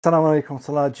Assalamu alaikum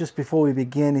salah. Just before we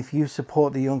begin, if you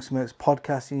support the Young Smirks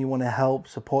podcast and you want to help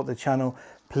support the channel,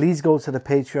 please go to the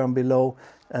Patreon below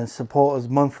and support us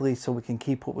monthly so we can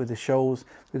keep up with the shows.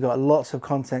 We've got lots of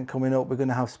content coming up. We're going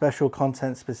to have special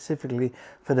content specifically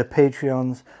for the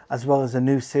Patreons, as well as a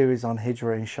new series on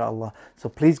Hijrah, inshallah. So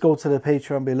please go to the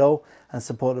Patreon below and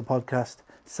support the podcast.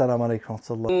 Assalamu alaikum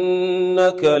salah.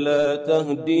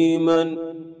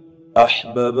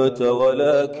 أحببت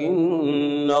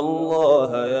ولكن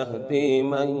الله يهدي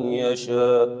من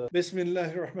يشاء.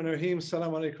 Bismillahirrahmanirrahim.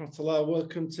 Assalamu alaikum wa rahmatullah.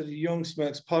 Welcome to the Young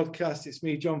Smirks podcast. It's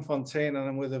me, John Fontaine, and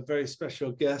I'm with a very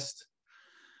special guest,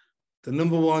 the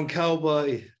number one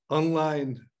cowboy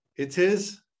online. It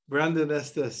is Brandon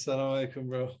Estes. Assalamu alaikum,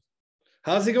 bro.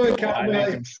 How's it going, cowboy?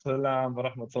 Alaikum salam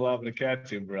wa rahmatullahi wa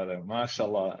barakatuh, brother.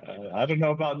 MashaAllah. I don't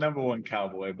know about number one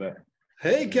cowboy, but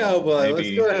hey, cowboy,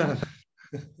 what's going on?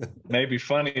 Maybe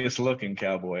funniest looking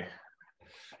cowboy.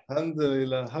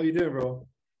 Alhamdulillah. How you doing, bro?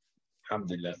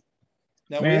 Alhamdulillah.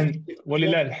 Now, Man,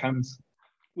 walillah alhamd.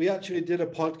 We actually did a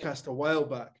podcast a while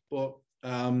back, but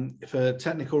for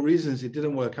technical reasons, it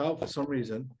didn't work out for some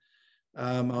reason.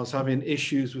 I was having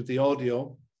issues with the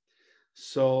audio.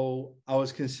 So I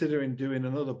was considering doing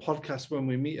another podcast when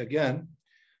we meet again.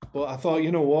 But I thought,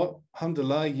 you know what?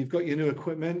 Alhamdulillah, you've got your new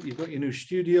equipment, you've got your new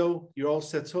studio, you're all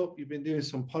set up, you've been doing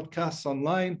some podcasts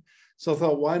online. So I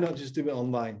thought, why not just do it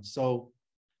online? So,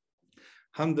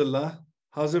 alhamdulillah,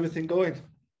 how's everything going?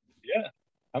 Yeah,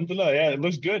 alhamdulillah, yeah, it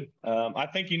looks good. I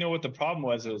think you know what the problem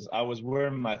was I was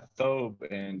wearing my thobe,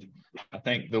 and I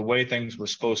think the way things were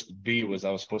supposed to be was I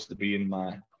was supposed to be in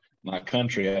my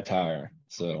country attire.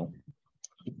 So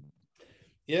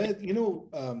yeah, you know,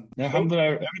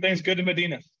 alhamdulillah, everything's good in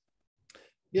Medina.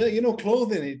 Yeah, you know,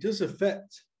 clothing, it does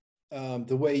affect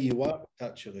the way you act,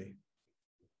 actually.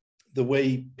 The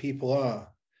way people are.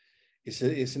 It's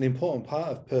an important part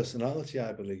of personality,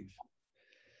 I believe.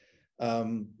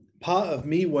 Part of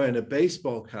me wearing a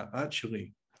baseball cap,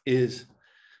 actually, is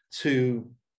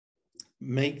to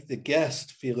make the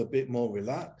guest feel a bit more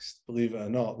relaxed, believe it or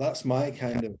not. That's my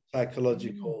kind of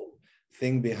psychological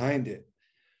thing behind it.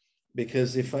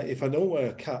 Because if I don't wear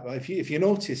a cap, if you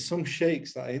notice some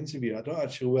sheikhs that I interview, I don't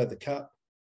actually wear the cap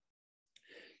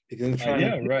because I'm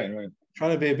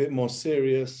trying to be a bit more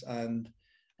serious, and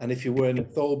if you're wearing a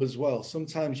thobe as well,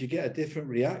 sometimes you get a different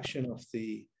reaction of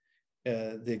the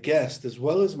guest as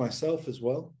well as myself as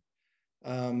well,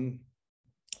 and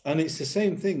it's the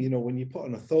same thing, you know, when you put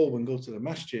on a thobe and go to the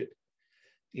masjid,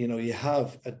 you know, you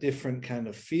have a different kind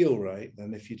of feel, right,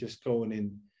 than if you're just going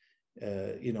in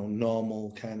you know,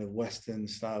 normal kind of Western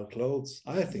style clothes.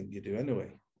 I think you do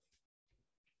anyway.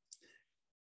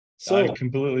 So I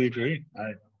completely agree.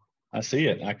 I see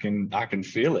it. I can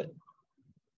feel it.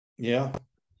 Yeah.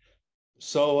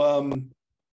 So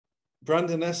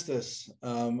Brandon Estes,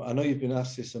 I know you've been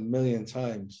asked this a million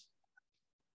times.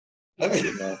 I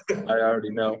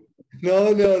already know. No.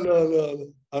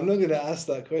 I'm not going to ask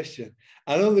that question.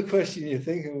 I know the question you're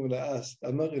thinking I'm going to ask.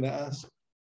 I'm not going to ask.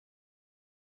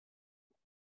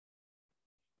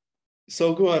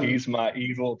 So go on. He's my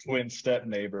evil twin step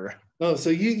neighbor. No, so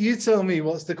you tell me,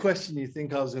 what's the question you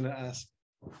think I was going to ask?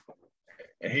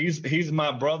 He's my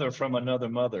brother from another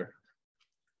mother.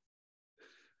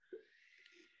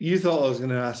 You thought I was going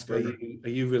to ask, are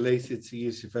you related to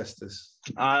Yusuf Estes?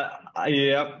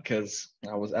 Yeah, because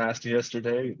I was asked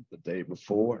yesterday, the day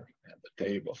before, and the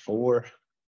day before.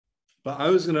 But I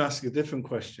was going to ask a different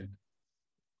question.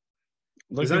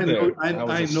 Because I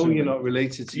know you're not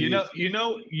related to you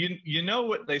know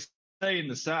what they say in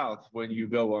the South when you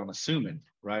go on assuming,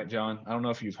 right, John? I don't know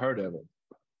if you've heard of it,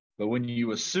 but when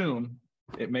you assume,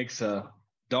 it makes a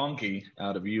donkey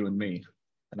out of you and me.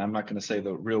 And I'm not going to say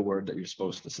the real word that you're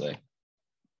supposed to say.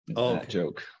 Oh, that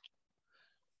joke.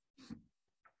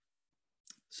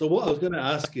 So what I was going to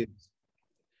ask is,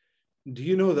 do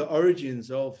you know the origins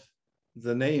of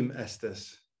the name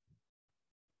Estes?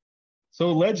 So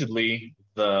allegedly,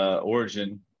 the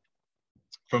origin,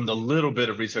 from the little bit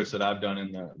of research that I've done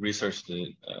and the research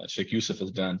that Sheikh Yusuf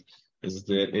has done, is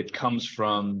that it comes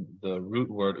from the root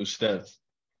word ustez,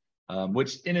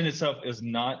 which in and itself is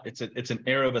not, it's an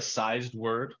Arabicized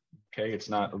word, okay? It's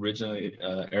not originally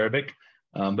Arabic,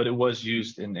 but it was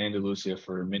used in Andalusia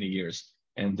for many years.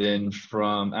 And then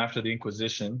from after the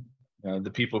Inquisition, the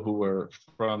people who were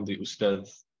from the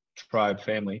Ustez tribe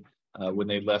family, when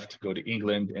they left to go to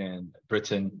England and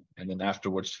Britain, and then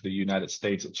afterwards to the United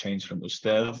States, it changed from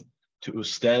Ustez to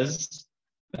Ustez,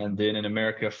 and then in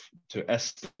America to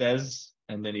Estes,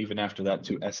 and then even after that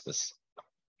to Estes.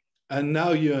 And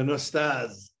now you're an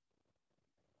Ustaz.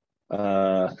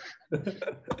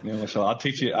 Yeah, so I'll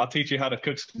teach you. I'll teach you how to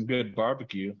cook some good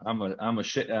barbecue. I'm a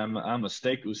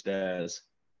steak ustaz.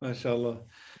 MashaAllah.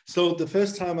 So the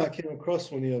first time I came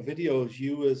across one of your videos,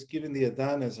 you was giving the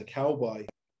adhan as a cowboy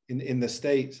in the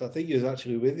States. I think you was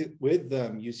actually with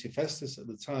UC Festus at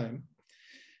the time.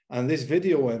 And this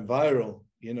video went viral,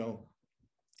 you know,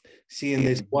 seeing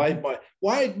this white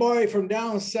boy from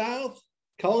down south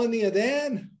calling the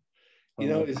adhan. You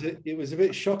know, it was a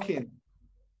bit shocking.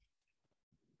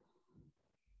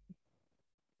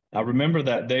 I remember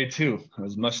that day too. It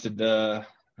was Masjid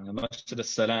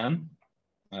al-Salam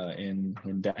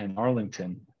in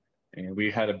Arlington. And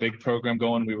we had a big program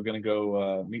going. We were going to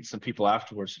go meet some people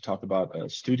afterwards to talk about a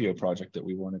studio project that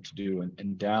we wanted to do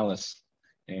in Dallas.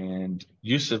 And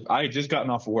Yusuf, I had just gotten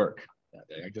off work that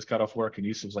day. I just got off work, and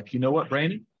Yusuf was like, you know what,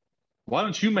 Brandon? Why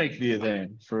don't you make the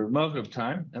adhan for Maghrib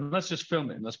time, and let's just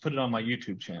film it, and let's put it on my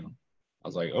YouTube channel. I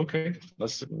was like, okay,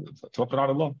 let's talk about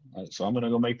Allah. So I'm going to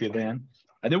go make the adhan.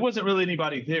 And there wasn't really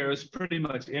anybody there. It was pretty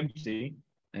much empty.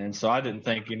 And so I didn't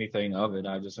think anything of it.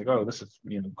 I was just like, oh, this is,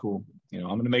 cool. I'm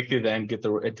going to make the adhan, get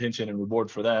the attention and reward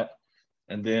for that.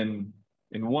 And then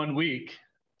in 1 week,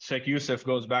 Sheikh Yusuf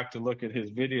goes back to look at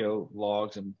his video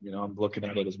logs, and, I'm looking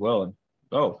at it as well. And,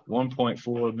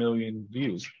 1.4 million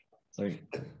views. It's like,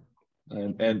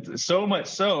 and so much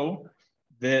so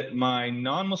that my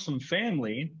non-Muslim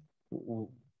family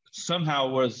somehow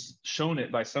was shown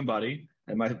it by somebody.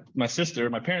 And my sister,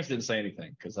 my parents didn't say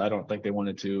anything because I don't think they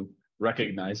wanted to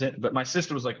recognize it. But my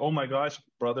sister was like, "Oh my gosh,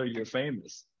 brother, you're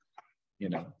famous,"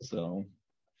 So.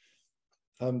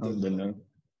 Alhamdulillah.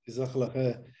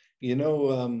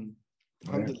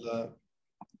 Alhamdulillah.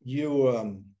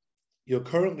 You're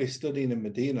currently studying in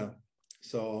Medina,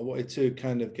 so I wanted to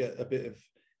kind of get a bit of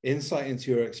insight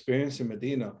into your experience in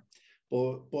Medina.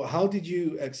 But how did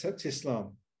you accept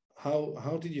Islam?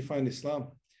 How did you find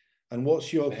Islam? And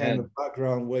what's your kind of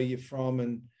background, where you're from?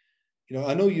 And,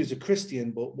 I know you're a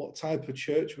Christian, but what type of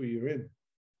church were you in?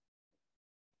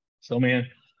 So, man,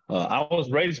 I was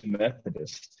raised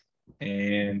Methodist,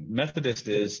 and Methodist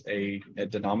is a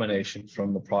denomination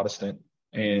from the Protestant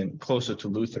and closer to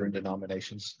Lutheran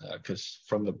denominations, because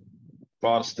from the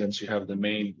Protestants, you have the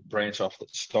main branch off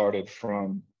that started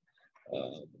from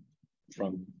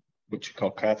what you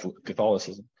call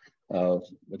Catholicism,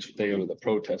 which they were the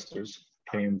protesters.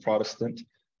 Came Protestant,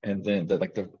 and then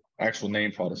the actual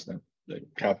name Protestant, the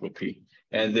capital P,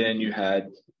 and then you had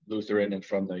Lutheran, and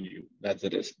from the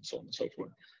Methodist, and so on and so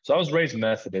forth. So I was raised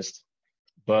Methodist,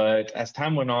 but as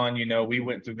time went on, we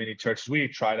went through many churches. We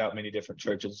tried out many different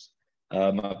churches.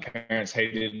 My parents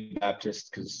hated Baptists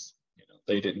because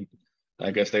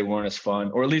I guess they weren't as fun,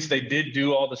 or at least they did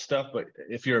do all the stuff. But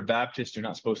if you're a Baptist, you're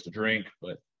not supposed to drink.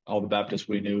 But all the Baptists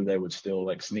we knew, they would still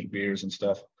sneak beers and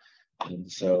stuff.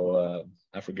 And so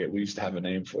I forget, we used to have a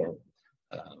name for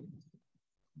them.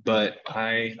 But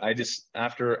I just,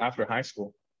 after high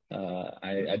school,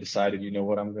 I decided,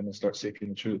 I'm going to start seeking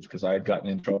the truth, because I had gotten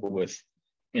in trouble with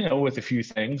a few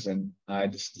things. And I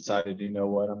just decided, I'm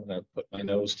going to put my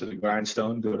nose to the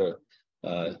grindstone, because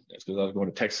I was going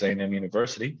to Texas A&M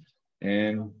University.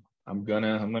 And I'm going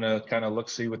to kind of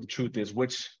see what the truth is,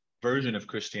 which version of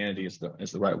Christianity is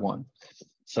the right one.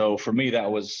 So for me,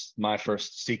 that was my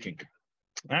first seeking.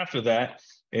 After that,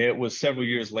 it was several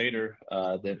years later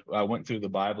that I went through the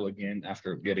Bible again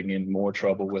after getting in more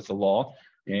trouble with the law.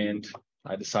 And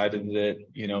I decided that,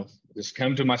 just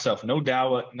come to myself, no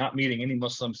dawah, not meeting any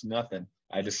Muslims, nothing.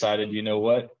 I decided,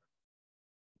 what?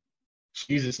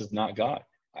 Jesus is not God.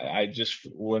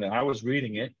 When I was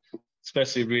reading it,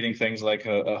 especially reading things like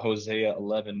Hosea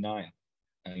 11:9,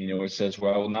 where it says,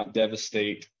 where I will not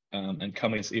devastate and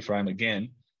come against Ephraim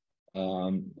again.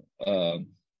 For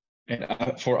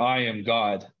I am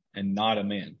God and not a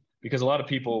man. Because a lot of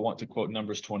people want to quote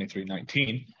Numbers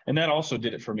 23:19, and that also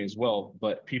did it for me as well.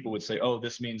 But people would say, oh,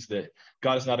 this means that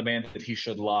God is not a man, that he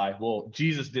should lie. Well,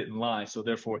 Jesus didn't lie, so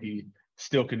therefore he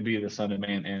still can be the Son of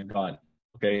Man and God.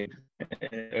 Okay,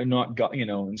 and not God,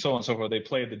 and so on and so forth. They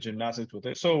played the gymnastics with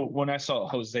it. So when I saw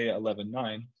Hosea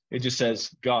 11:9, it just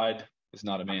says God is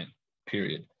not a man,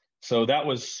 period. So that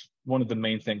was one of the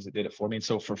main things that did it for me. And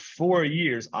so for 4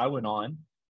 years, I went on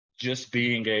just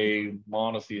being a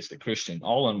monotheistic Christian,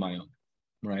 all on my own,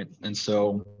 right? And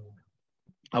so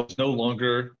I was no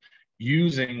longer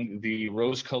using the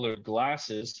rose-colored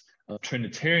glasses of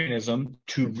Trinitarianism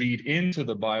to read into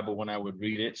the Bible when I would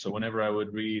read it. So whenever I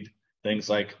would read things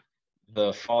like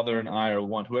the Father and I are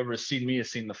one, whoever has seen me has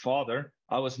seen the Father,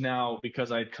 I was now,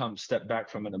 because I'd step back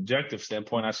from an objective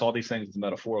standpoint, I saw these things as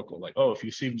metaphorical, like, oh, if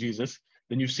you've seen Jesus,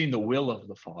 then you've seen the will of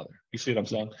the Father. You see what I'm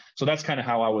saying? So that's kind of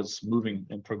how I was moving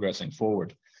and progressing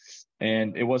forward.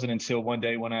 And it wasn't until one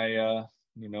day when I,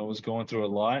 was going through a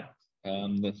lot,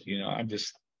 that,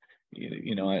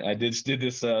 I did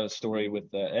this story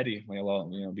with Eddie. May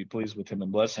Allah, be pleased with him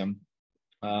and bless him.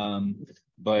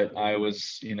 But I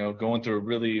was, going through a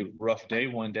really rough day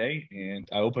one day, and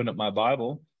I opened up my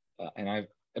Bible, and I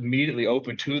immediately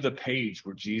opened to the page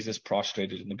where Jesus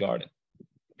prostrated in the garden.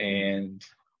 And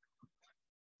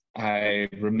I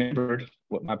remembered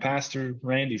what my pastor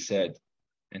Randy said,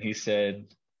 and he said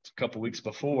a couple weeks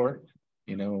before,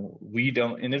 we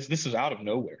don't, and this is out of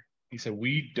nowhere. He said,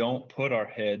 we don't put our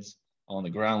heads on the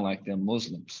ground like them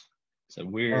Muslims. So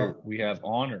we have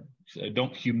honor. So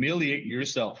don't humiliate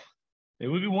yourself. It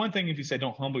would be one thing if you said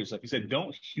don't humble yourself. He said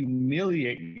don't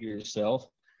humiliate yourself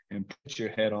and put your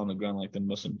head on the ground like the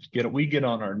Muslims. We get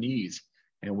on our knees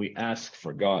and we ask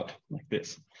for God like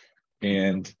this.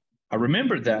 And I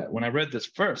remembered that when I read this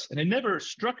verse, and it never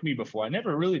struck me before. I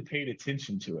never really paid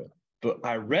attention to it. But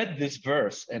I read this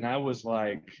verse and I was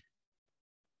like,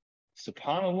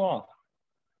 SubhanAllah,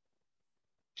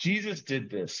 Jesus did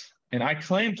this. And I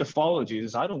claim to follow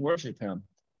Jesus. I don't worship him.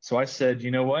 So I said,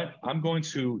 you know what? I'm going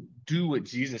to do what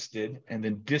Jesus did and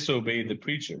then disobey the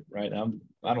preacher, right?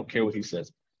 I don't care what he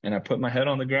says. And I put my head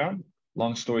on the ground.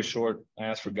 Long story short, I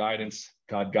asked for guidance.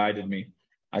 God guided me.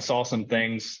 I saw some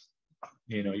things,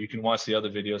 you can watch the other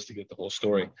videos to get the whole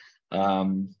story.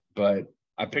 But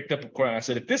I picked up a Quran. I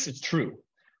said, if this is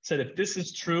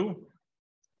true,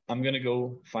 I'm going to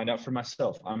go find out for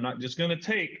myself. I'm not just going to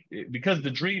take it, because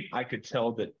the dream, I could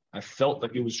tell that I felt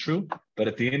like it was true. But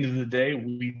at the end of the day,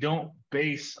 we don't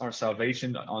base our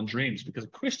salvation on dreams, because a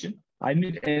Christian, I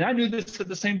knew this at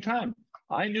the same time.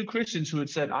 I knew Christians who had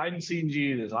said, I've seen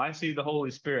Jesus, I see the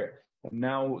Holy Spirit. And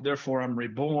now, therefore, I'm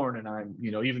reborn. And I'm,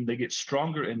 even they get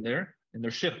stronger in their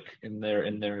shirk, in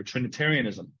their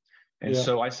Trinitarianism. And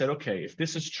so I said, okay, if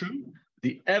this is true,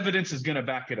 the evidence is going to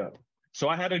back it up. So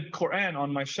I had a Quran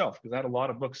on my shelf, because I had a lot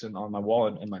of books on my wall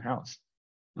in my house.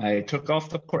 I took off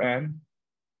the Quran. I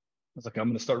was like, I'm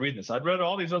going to start reading this. I'd read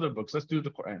all these other books. Let's do the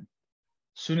Quran. As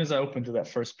soon as I opened to that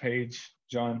first page,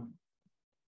 John,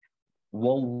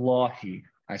 wallahi,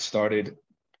 I started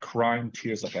crying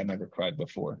tears like I never cried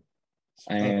before.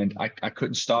 And I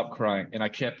couldn't stop crying. And I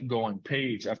kept going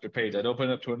page after page. I'd open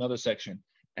up to another section.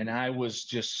 And I was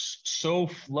just so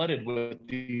flooded with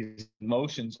these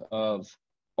emotions of,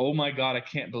 oh my God, I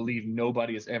can't believe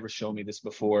nobody has ever shown me this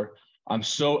before. I'm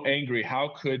so angry. How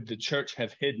could the church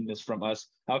have hidden this from us?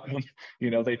 How come,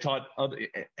 they taught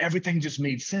everything just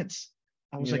made sense.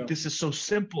 I was like, this is so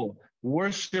simple.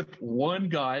 Worship one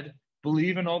God,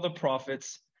 believe in all the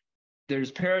prophets.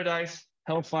 There's paradise,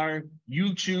 hellfire.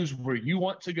 You choose where you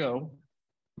want to go.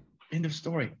 End of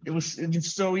story.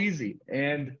 It's so easy.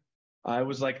 And I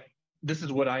was like, this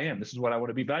is what I am. This is what I want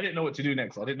to be. But I didn't know what to do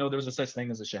next. I didn't know there was a such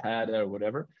thing as a shahada or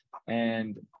whatever.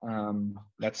 And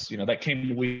that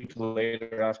came a week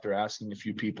later after asking a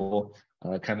few people,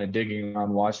 kind of digging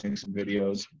on, watching some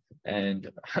videos. And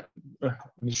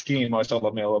Miskeen,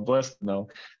 mashallah, may Allah bless them, though.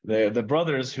 The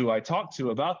brothers who I talked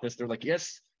to about this, they're like,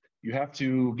 yes, you have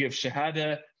to give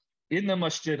shahada in the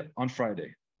masjid on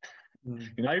Friday.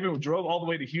 And I even drove all the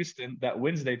way to Houston that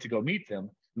Wednesday to go meet them.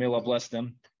 May Allah bless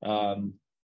them.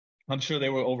 I'm sure they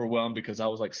were overwhelmed, because I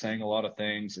was like saying a lot of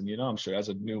things, and I'm sure as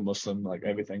a new Muslim, like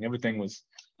everything was.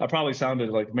 I probably sounded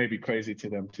like maybe crazy to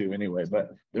them too, anyway. But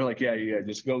they're like, yeah,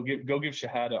 just go give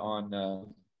shahada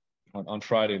on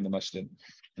Friday in the masjid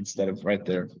instead of right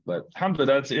there. But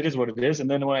alhamdulillah, it is what it is. And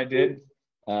then when I did,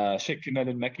 Sheikh Kinad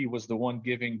al-Makki was the one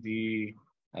giving the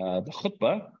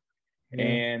khutbah,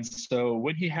 and so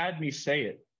when he had me say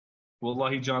it,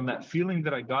 wallahi, John, that feeling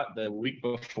that I got the week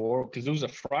before, because it was a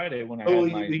Friday when I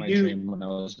had my dream when I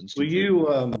was in school.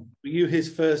 Were you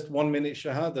his first 1 minute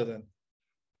shahada then?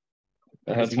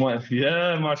 That's one,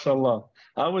 yeah, mashallah.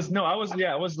 I was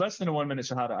less than a 1 minute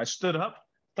shahada. I stood up,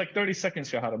 it's like 30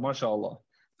 seconds shahada, mashallah.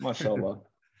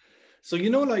 So,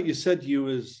 like you said, you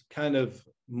was kind of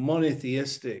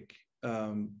monotheistic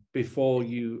before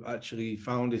you actually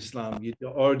found Islam. You'd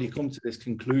already come to this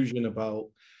conclusion about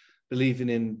believing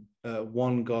in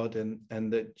one God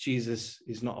and that Jesus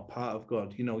is not a part of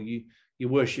God. You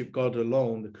worship God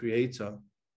alone, the creator.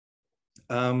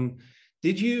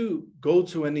 Did you go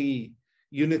to any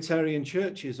Unitarian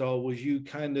churches, or was you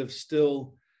kind of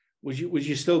still, was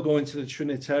you still going to the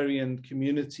Trinitarian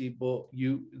community, but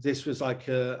this was like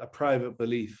a private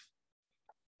belief?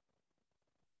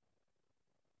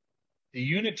 The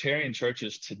Unitarian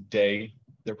churches today,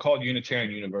 they're called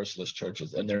Unitarian Universalist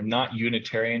churches, and they're not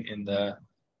Unitarian in the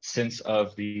sense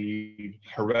of the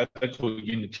heretical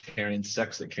Unitarian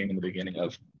sects that came in the beginning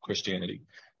of Christianity.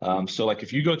 So like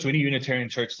if you go to any Unitarian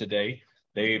church today,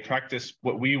 They practice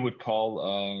what we would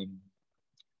call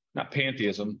not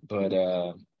pantheism, but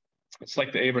it's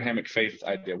like the Abrahamic faith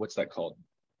idea. What's that called?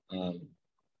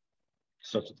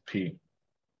 Starts with P.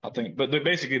 I think, but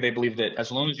basically they believe that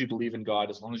as long as you believe in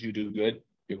God, as long as you do good,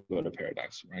 you'll go to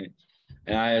paradise, right?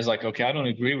 And I was like, okay, I don't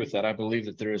agree with that. I believe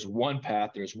that there is one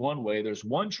path, there's one way, there's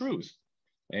one truth.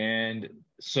 And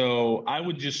so I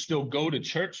would just still go to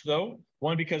church though.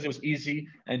 One, because it was easy.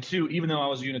 And two, even though I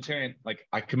was a Unitarian, like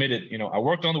I committed, I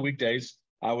worked on the weekdays.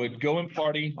 I would go and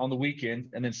party on the weekend.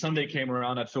 And then Sunday came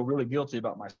around, I'd feel really guilty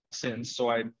about my sins. So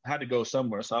I had to go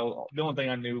somewhere. So the only thing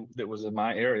I knew that was in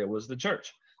my area was the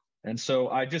church. And so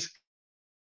I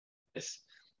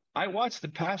watched The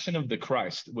Passion of the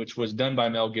Christ, which was done by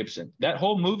Mel Gibson. That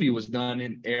whole movie was done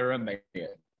in Aramaic.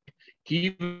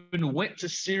 He even went to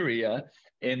Syria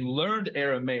and learned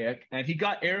Aramaic, and he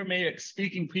got Aramaic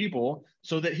speaking people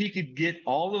so that he could get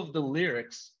all of the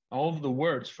lyrics, all of the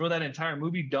words for that entire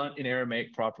movie done in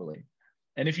Aramaic properly.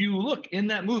 And if you look in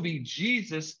that movie,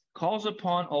 Jesus calls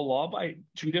upon Allah by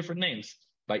two different names,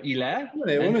 by Ilah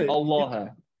and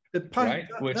Allah. Right?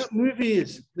 That movie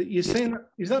is that you're saying,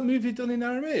 is that movie done in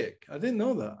Aramaic? I didn't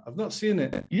know that. I've not seen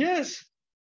it. Yes.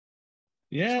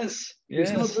 It's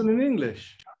not done in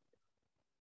English.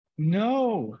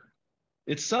 No,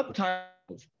 it's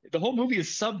subtitled. The whole movie is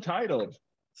subtitled.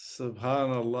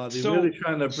 Subhanallah. They're really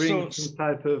trying to bring some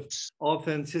type of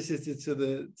authenticity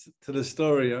to the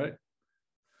story, right?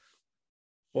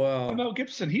 Wow. Mel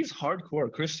Gibson, he's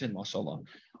hardcore Christian, mashallah.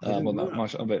 Well, not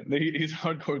mashallah, but he's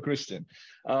hardcore Christian.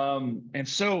 And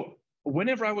so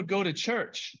whenever I would go to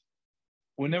church,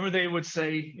 whenever they would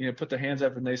say, put their hands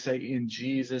up and they say, in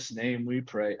Jesus' name we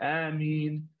pray,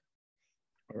 Ameen,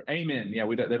 or Amen. Yeah,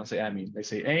 they don't say Ameen. They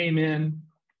say Amen.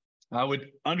 I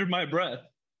would, under my breath,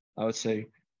 I would say,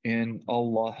 in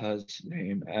Allah's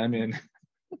name, Amen.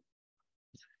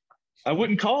 I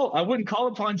wouldn't call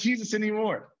upon Jesus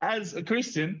anymore. As a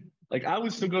Christian, like I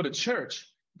would still go to church,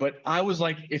 but I was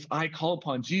like, if I call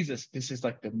upon Jesus, this is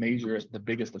like the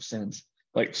biggest of sins.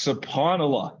 Like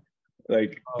subhanallah.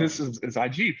 Like this is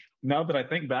ajib. Now that I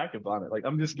think back about it, like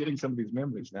I'm just getting some of these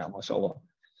memories now, mashallah.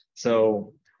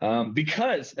 So and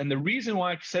the reason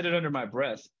why I said it under my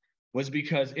breath was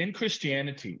because in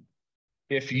Christianity,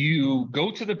 if you go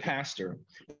to the pastor,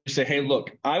 you say, hey,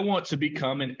 look, I want to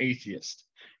become an atheist.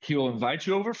 He'll invite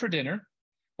you over for dinner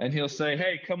and he'll say,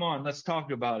 hey, come on, let's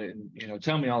talk about it. And,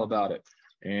 tell me all about it.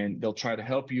 And they'll try to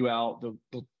help you out.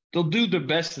 They'll do the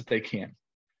best that they can.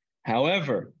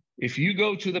 However, if you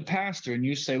go to the pastor and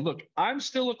you say, look, I'm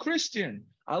still a Christian.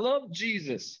 I love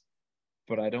Jesus,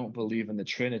 but I don't believe in the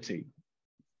Trinity.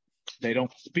 They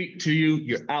don't speak to you.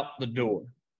 You're out the door.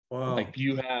 Wow. Like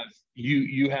you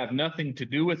have nothing to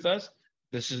do with us.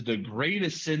 This is the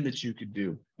greatest sin that you could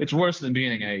do. It's worse than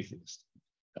being an atheist,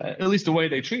 at least the way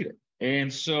they treat it.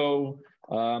 And so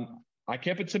I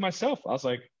kept it to myself. I was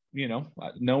like,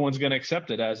 no one's going to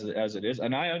accept it as it is.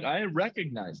 And I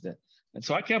recognized it. And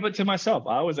so I kept it to myself.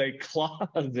 I was a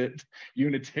closet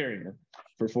Unitarian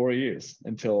for 4 years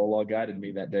until Allah guided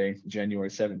me that day, January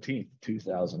 17th,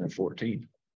 2014.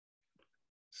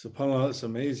 SubhanAllah, that's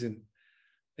amazing.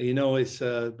 It's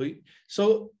but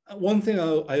so one thing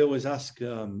I always ask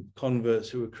converts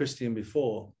who were Christian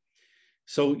before.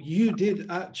 So you did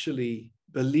actually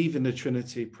believe in the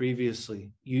Trinity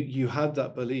previously. You had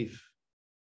that belief.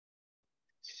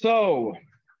 So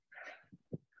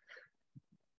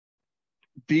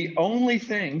the only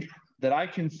thing that I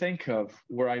can think of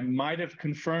where I might have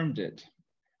confirmed it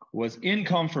was in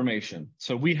confirmation.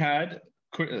 So we had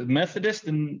Methodist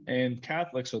and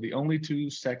Catholics are the only two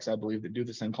sects, I believe, that do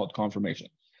this thing called confirmation,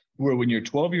 where when you're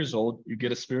 12 years old, you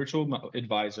get a spiritual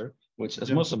advisor, which as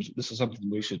Muslims, this is something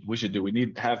we should do. We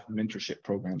need to have mentorship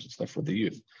programs and stuff for the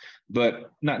youth,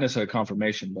 but not necessarily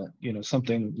confirmation, but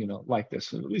something like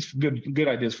this, at least good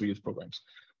ideas for youth programs.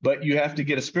 But you have to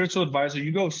get a spiritual advisor.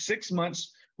 You go 6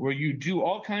 months where you do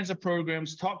all kinds of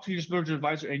programs, talk to your spiritual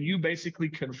advisor, and you basically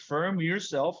confirm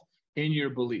yourself in your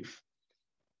belief.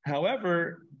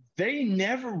 However, they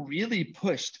never really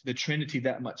pushed the Trinity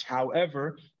that much.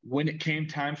 However, when it came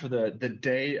time for the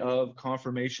day of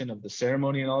confirmation of the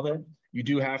ceremony and all that, you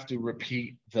do have to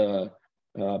repeat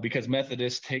because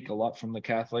Methodists take a lot from the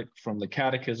Catholic, from the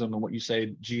catechism and what you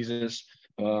say, Jesus,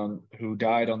 who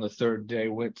died on the third day,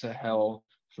 went to hell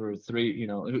for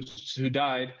who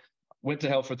died, went to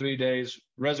hell for 3 days,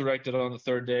 resurrected on the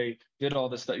third day, did all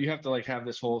this stuff. You have to have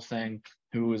this whole thing.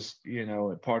 Who was,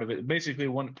 part of it, basically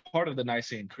one part of the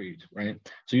Nicene Creed, right?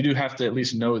 So you do have to at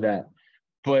least know that.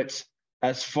 But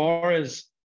as far as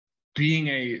being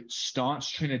a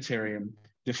staunch Trinitarian,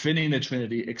 defending the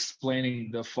Trinity,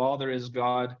 explaining the Father is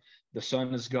God, the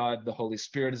Son is God, the Holy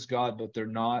Spirit is God, but they're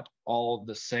not all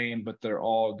the same, but they're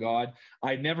all God.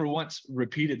 I never once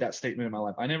repeated that statement in my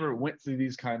life. I never went through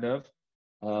these kind of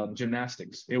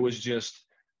gymnastics. It was just,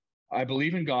 I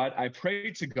believe in God, I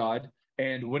pray to God,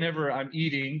 and whenever I'm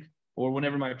eating or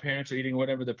whenever my parents are eating,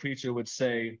 whatever the preacher would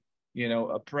say, you know,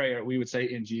 a prayer, we would say,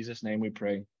 in Jesus' name we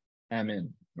pray,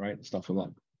 amen, right? Stuff like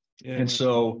that. Yeah. And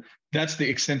so that's the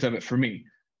extent of it for me.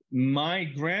 My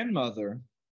grandmother,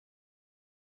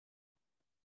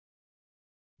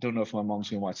 don't know if my mom's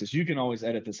gonna watch this. You can always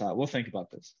edit this out. We'll think about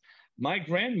this. My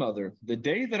grandmother, the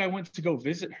day that I went to go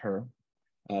visit her,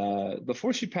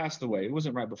 before she passed away, it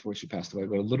wasn't right before she passed away,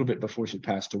 but a little bit before she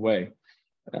passed away.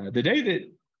 The day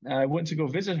that I went to go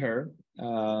visit her,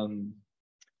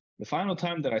 the final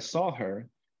time that I saw her,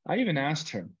 I even asked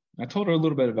her, I told her a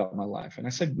little bit about my life. And I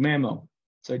said, Mamo,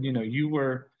 said, you know, you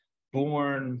were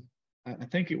born, I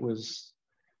think it was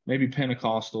maybe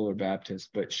Pentecostal or Baptist,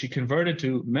 but she converted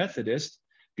to Methodist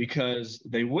because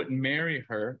they wouldn't marry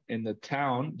her in the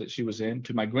town that she was in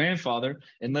to my grandfather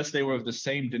unless they were of the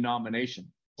same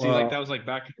denomination. See, Wow. like that was like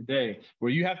back in the day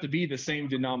where you have to be the same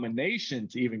denomination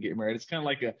to even get married. It's kind of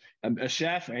like a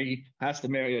Shafi'i has to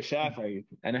marry a Shafi'i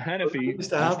and a Hanafi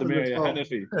has to marry a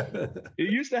Hanafi.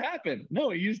 It used to happen.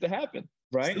 No, it used to happen,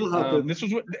 right? This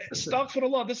was what,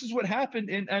 astaghfirullah, this is what happened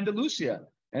in Andalusia.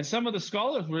 And some of the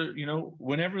scholars were, you know,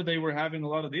 whenever they were having a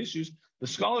lot of the issues, the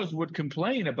scholars would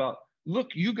complain about, look,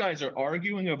 you guys are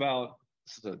arguing about,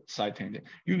 this is a side tangent,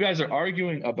 you guys are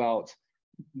arguing about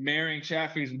marrying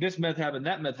Shafi'is and this madhab and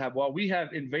that madhab while we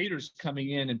have invaders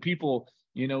coming in and people,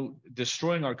 you know,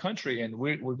 destroying our country, and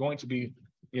we're going to be,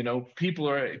 you know, people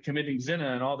are committing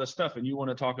zina and all this stuff, and you want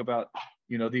to talk about,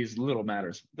 you know, these little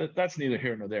matters. That's neither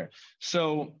here nor there.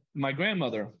 So my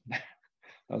grandmother, that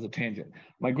was a tangent.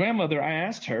 My grandmother, I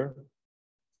asked her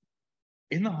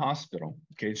in the hospital,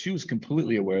 okay, she was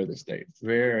completely aware of this day,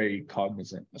 very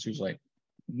cognizant. She was like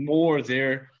more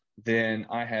there than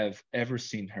I have ever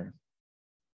seen her.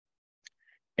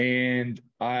 And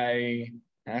I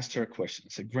asked her a question.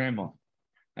 I said, Grandma,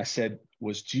 I said,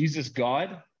 was Jesus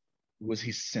God? Was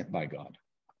he sent by God?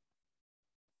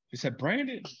 She said,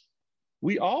 Brandon,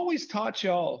 we always taught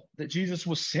y'all that Jesus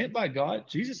was sent by God.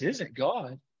 Jesus isn't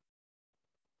God.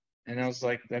 And I was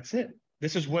like, that's it.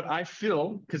 This is what I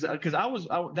feel, because I was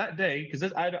that day, because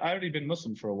I'd already been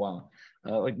Muslim for a while,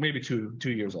 like maybe two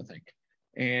years, I think.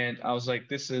 And I was like,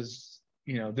 this is,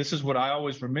 you know, this is what I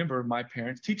always remember my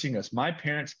parents teaching us. My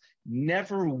parents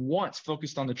never once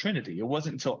focused on the Trinity. It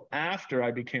wasn't until after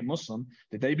I became Muslim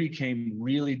that they became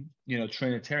really, you know,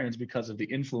 Trinitarians because of the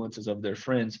influences of their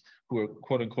friends who were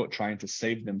quote unquote trying to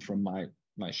save them from my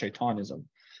shaitanism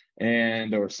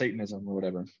and or Satanism or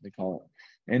whatever they call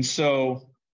it. And so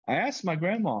I asked my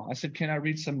grandma, I said, can I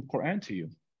read some Quran to you?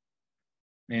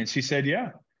 And she said,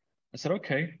 yeah. I said,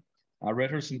 okay. I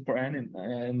read her some Quran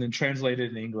and then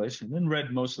translated in English, and then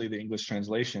read mostly the English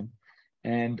translation.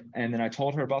 And then I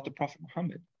told her about the Prophet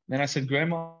Muhammad. Then I said,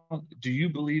 Grandma, do you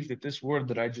believe that this word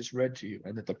that I just read to you,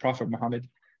 and that the Prophet Muhammad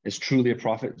is truly a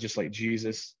prophet, just like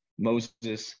Jesus,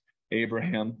 Moses,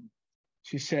 Abraham?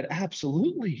 She said,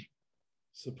 absolutely.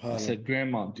 I said,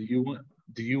 Grandma, do you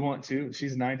want to?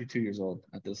 She's 92 years old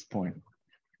at this point,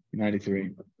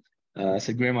 93. I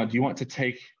said, Grandma, do you want to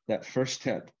take that first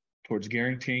step towards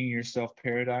guaranteeing yourself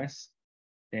paradise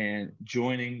and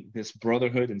joining this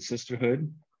brotherhood and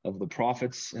sisterhood of the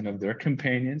prophets and of their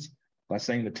companions by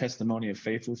saying the testimony of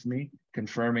faith with me,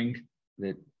 confirming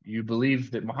that you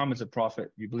believe that Muhammad's a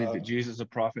prophet, you believe that Jesus is a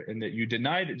prophet, and that you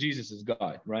deny that Jesus is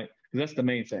God, right? Because that's the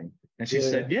main thing. And she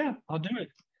said, yeah, I'll do it.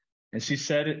 And she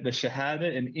said it, the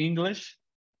Shahada, in English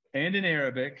and in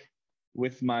Arabic,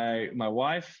 with my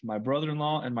wife, my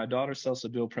brother-in-law, and my daughter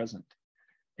Salsabil present.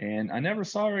 And I never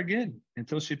saw her again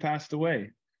until she passed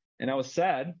away. And I was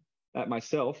sad at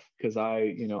myself because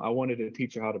I wanted to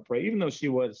teach her how to pray, even though she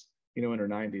was, you know, in her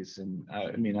 90s.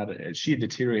 And she had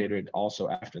deteriorated also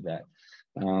after that.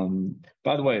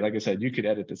 By the way, like I said, you could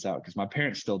edit this out because my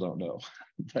parents still don't know.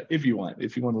 But if you want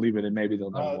to leave it in, maybe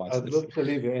they'll never watch this. I'd love to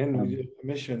leave it in with your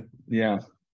permission. Yeah.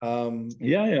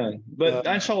 But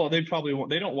inshallah, they probably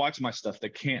won't. They don't watch my stuff. They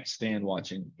can't stand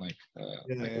watching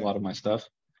a lot of my stuff.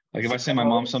 Like if I send my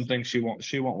mom something, she won't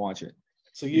watch it.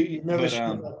 So you never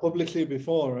shared that publicly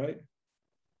before, right?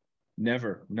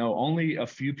 Never. No, only a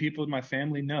few people in my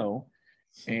family know.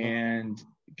 And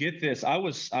get this, I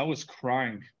was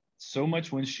crying so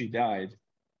much when she died,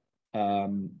 at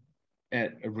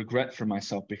a regret for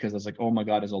myself, because I was like, oh my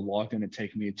God, is Allah going to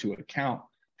take me into account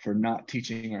for not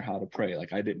teaching her how to pray?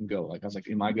 Like I didn't go. Like I was like,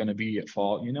 am I going to be at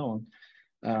fault? You know,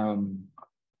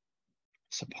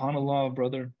 subhanallah,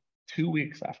 brother, 2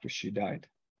 weeks after she died,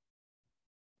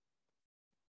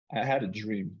 I had a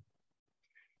dream,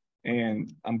 and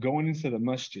I'm going into the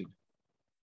masjid,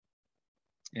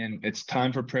 and it's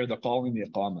time for prayer, the calling, the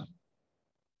iqamah.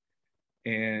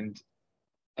 And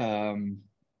I'm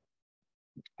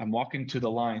walking to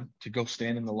the line to go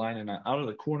stand in the line, and out of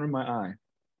the corner of my eye,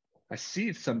 I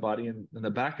see somebody in the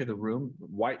back of the room,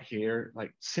 white hair,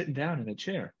 like sitting down in a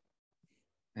chair.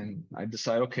 And I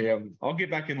decide, okay, I'll get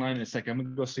back in line in a second. I'm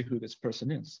gonna go see who this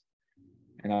person is.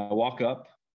 And I walk up,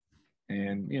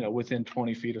 and within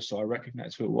 20 feet or so, I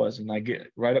recognize who it was, and I get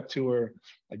right up to her.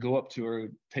 I go up to her,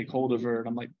 take hold of her, and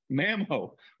I'm like, "Ma'am,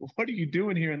 what are you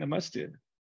doing here in the masjid?"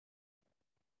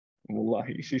 And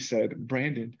wallahi, she said,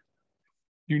 "Brandon,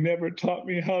 you never taught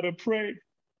me how to pray."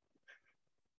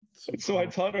 So I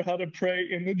taught her how to pray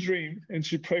in the dream, and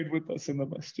she prayed with us in the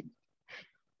masjid.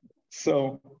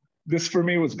 So this for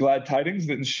me was glad tidings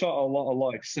that inshallah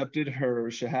Allah accepted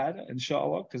her shahada,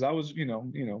 inshallah, because I was,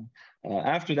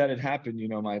 after that had happened,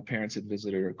 my parents had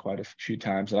visited her quite a few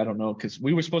times. And I don't know, because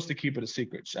we were supposed to keep it a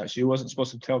secret. She wasn't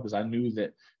supposed to tell, because I knew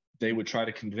that they would try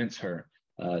to convince her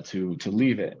to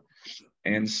leave it.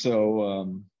 And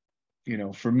so,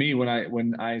 for me,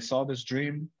 when I saw this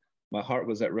dream, my heart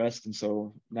was at rest. And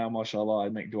so now, mashallah, I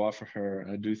make dua for her.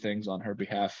 I do things on her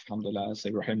behalf. Alhamdulillah, I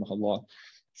say rahimahullah.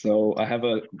 So I have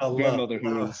a grandmother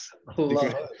who is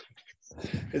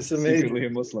it's amazing. Secretly a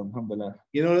Muslim, alhamdulillah.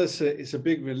 It's a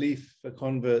big relief for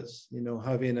converts,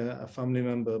 having a family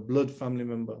member, a blood family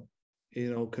member,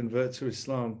 convert to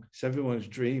Islam. It's everyone's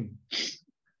dream.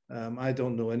 I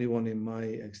don't know anyone in my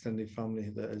extended family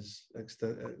that has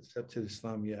accepted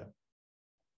Islam yet.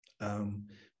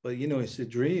 But it's a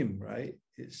dream, right?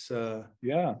 It's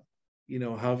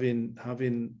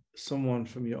having someone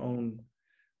from your own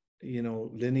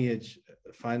lineage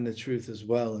find the truth as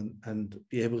well, and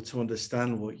be able to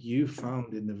understand what you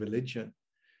found in the religion,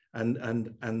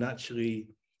 and actually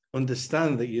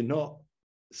understand that you're not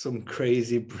some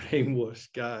crazy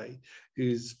brainwashed guy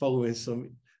who's following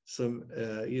some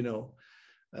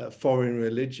foreign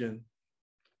religion.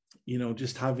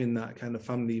 Just having that kind of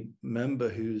family member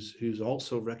who's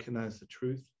also recognized the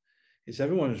truth. It's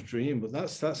everyone's dream, but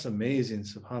that's amazing,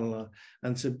 subhanAllah.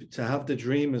 And to have the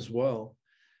dream as well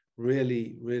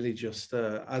really just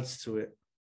adds to it.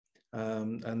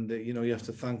 You have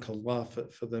to thank Allah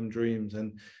for them dreams.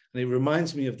 And it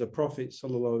reminds me of the Prophet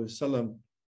sallallahu alaihi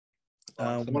wasallam.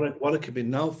 Waraka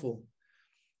bin Nawfal,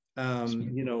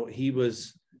 he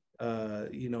was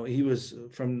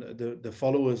from the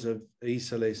followers of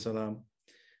Isa alayhi salam,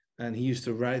 and he used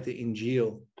to write the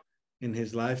Injil in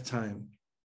his lifetime.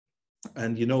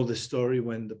 And the story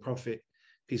when the Prophet,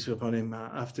 peace be upon him,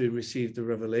 after he received the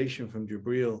revelation from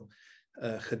Jibreel,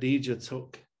 Khadija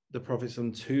took the Prophet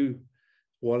to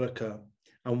Waraka,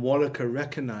 and Waraka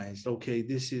recognized, okay,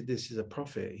 this is a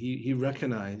prophet. He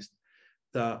recognized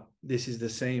that this is the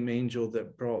same angel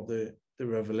that brought the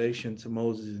revelation to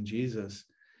Moses and Jesus.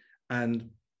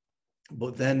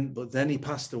 But then he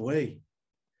passed away.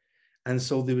 And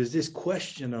so there was this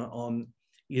question on,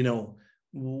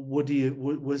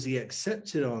 was he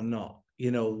accepted or not?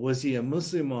 Was he a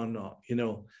Muslim or not?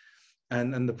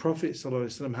 And the Prophet sallallahu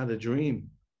alaihi wasallam had a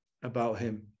dream about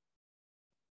him.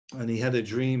 And he had a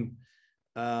dream,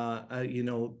 there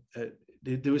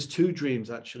was two dreams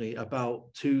actually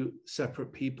about two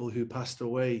separate people who passed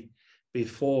away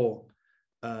before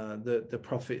the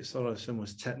Prophet sallallahu alaihi wasallam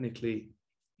was technically,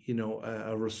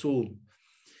 a Rasul.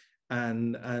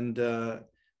 And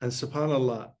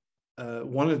subhanAllah,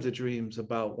 one of the dreams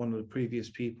about one of the previous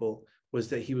people was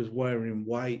that he was wearing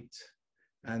white,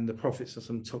 and the Prophet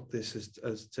sallallahu alaihi wasallam took this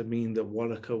as to mean that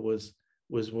Waraka was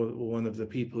one of the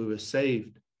people who was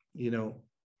saved,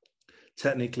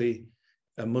 technically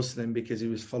a Muslim because he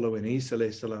was following Isa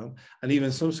alayhi salam. And even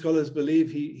some scholars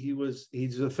believe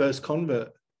he's the first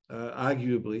convert,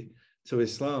 arguably, to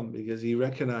Islam, because he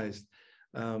recognized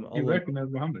Muhammad. He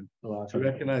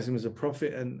recognized him as a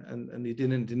prophet, and he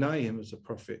didn't deny him as a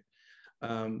prophet.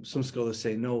 Some scholars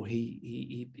say no,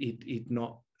 he'd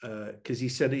not, because he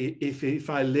said, if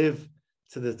I live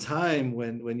to the time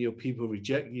when your people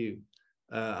reject you,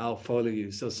 I'll follow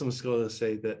you. So some scholars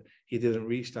say that he didn't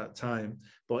reach that time,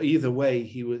 but either way,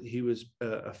 he was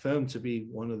affirmed to be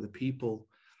one of the people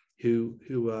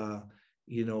who are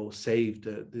saved,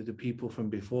 the people from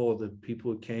before, the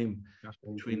people who came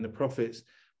between the prophets.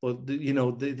 But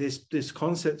this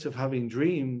concept of having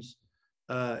dreams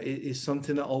is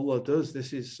something that Allah does.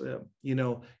 This is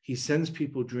He sends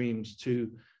people dreams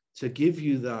to give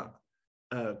you that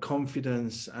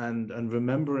confidence and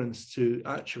remembrance to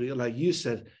actually, like you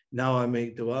said, now I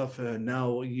make dua for her.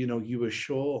 Now you were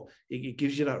sure. It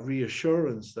gives you that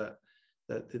reassurance that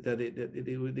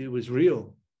it was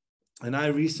real. And I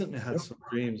recently had some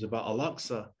dreams about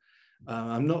Al-Aqsa.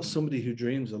 I'm not somebody who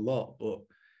dreams a lot, but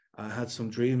I had some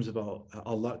dreams about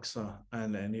Al-Aqsa,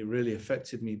 and it really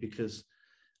affected me because,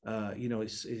 you know,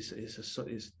 it's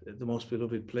the most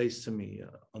beloved place to me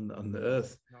on the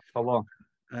earth. How long?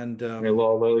 And may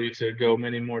Allah allow you to go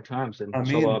many more times. And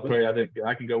inshallah, I pray I think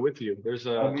I can go with you. There's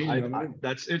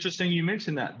that's interesting you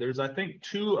mentioned that. There's, I think,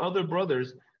 2 other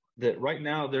brothers that right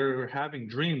now they're having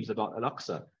dreams about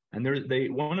Al-Aqsa. And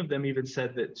one of them even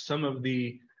said that some of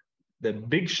the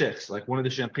big sheikhs, like one of the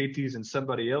Shanqitis and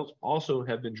somebody else, also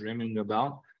have been dreaming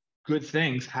about good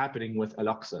things happening with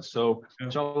Al-Aqsa. So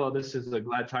inshallah, this is a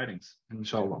glad tidings,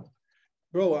 inshallah.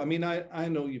 Bro, I mean, I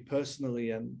know you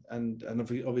personally, and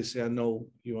obviously I know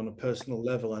you on a personal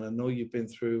level, and I know you've been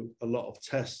through a lot of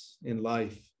tests in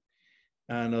life.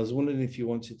 And I was wondering if you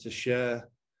wanted to share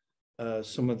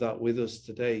some of that with us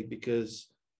today, because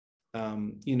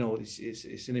you know,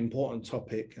 it's an important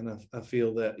topic, and I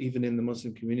feel that even in the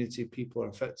Muslim community, people are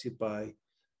affected by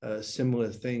similar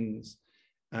things.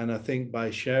 And I think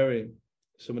by sharing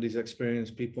some of these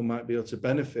experiences, people might be able to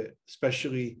benefit,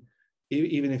 especially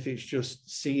even if it's just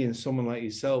seeing someone like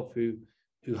yourself who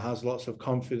has lots of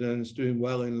confidence, doing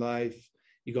well in life.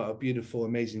 You got a beautiful,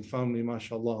 amazing family,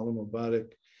 mashallah, Allah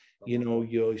Mubarak. You know,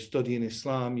 you're studying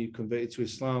Islam, you converted to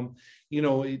Islam. You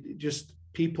know, just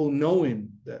people knowing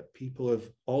that people have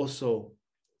also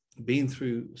been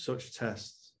through such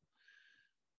tests.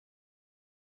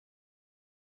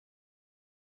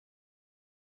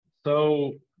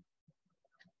 So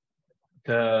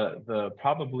the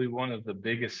probably one of the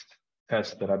biggest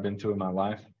tests that I've been through in my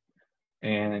life,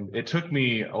 and it took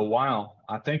me a while.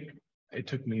 I think it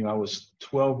took me, I was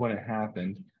 12 when it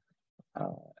happened,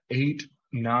 8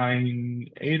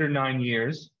 or 9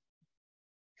 years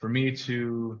for me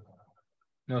to,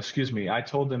 no, excuse me, I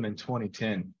told them in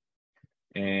 2010,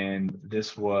 and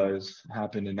this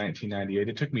happened in 1998.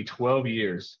 It took me 12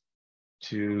 years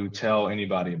to tell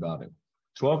anybody about it.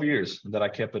 12 years that I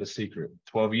kept it a secret.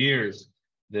 12 years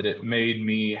that it made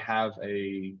me have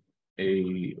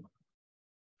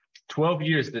 12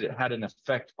 years that it had an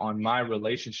effect on my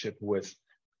relationship with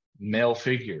male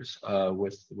figures,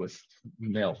 with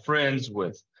male friends,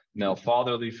 with male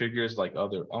fatherly figures like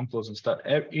other uncles and stuff.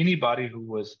 Anybody who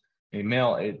was a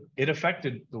male, it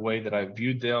affected the way that I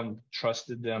viewed them,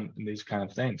 trusted them, and these kind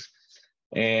of things.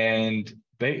 And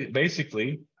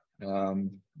basically,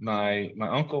 my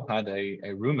uncle had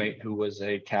a roommate who was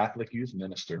a Catholic youth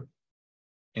minister.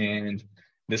 And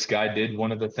this guy did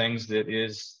one of the things that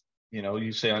is, you know,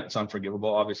 you say it's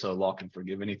unforgivable. Obviously, Allah can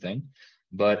forgive anything.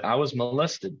 But I was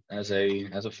molested as a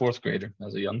 4th grader,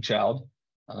 as a young child,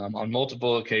 on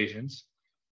multiple occasions.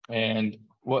 And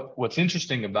what's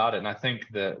interesting about it, and I think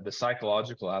the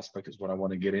psychological aspect is what I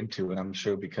want to get into, and I'm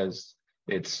sure because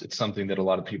it's something that a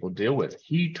lot of people deal with.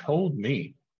 He told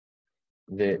me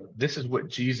that this is what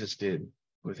Jesus did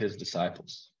with his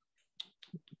disciples.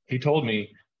 He told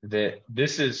me that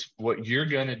this is what you're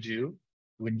going to do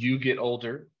when you get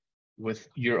older with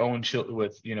your own children,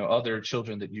 with, you know, other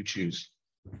children that you choose.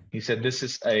 He said, this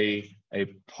is a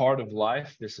part of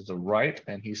life. This is a right.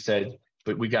 And he said,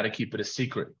 but we got to keep it a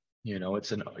secret. You know,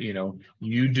 it's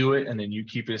you do it and then you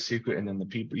keep it a secret. And then the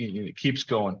people, it keeps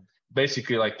going.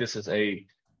 Basically, like, this is a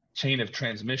chain of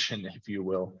transmission, if you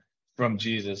will, from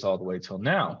Jesus all the way till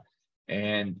now.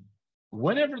 And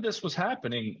whenever this was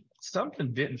happening,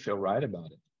 something didn't feel right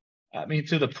about it. I mean,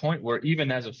 to the point where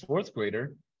even as a 4th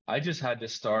grader, I just had to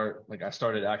start, like, I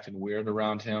started acting weird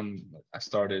around him. I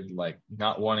started, like,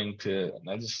 not wanting to, and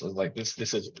I just was like, this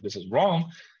is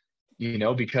wrong, you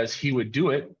know, because he would do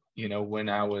it, you know, when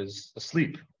I was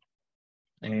asleep.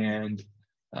 And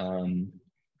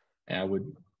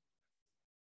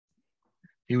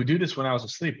he would do this when I was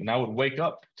asleep, and I would wake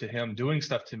up to him doing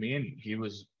stuff to me. And he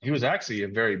was actually a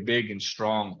very big and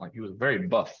strong, like, he was a very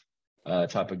buff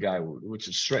type of guy, which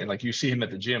is straight. Like, you see him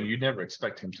at the gym, you'd never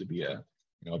expect him to be a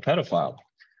pedophile.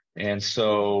 And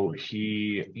so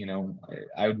he, you know,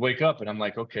 I would wake up and I'm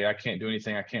like, okay, I can't do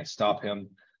anything. I can't stop him.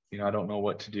 You know, I don't know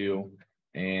what to do.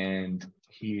 And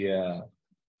he, you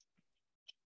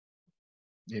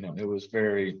know,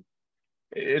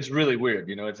 it's really weird.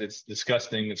 You know, it's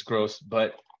disgusting. It's gross.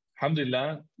 But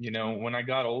alhamdulillah, you know, when I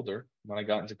got older, when I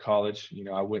got into college, you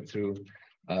know, I went through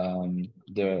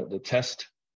the test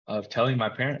of telling my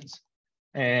parents.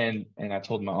 And I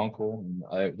told my uncle, and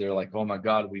they're like, oh my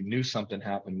God, we knew something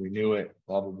happened. We knew it,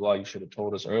 blah, blah, blah. You should have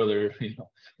told us earlier. You know,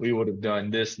 we would have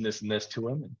done this and this and this to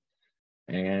him.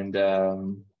 And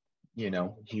you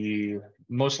know, he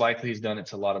most likely he's done it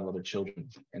to a lot of other children.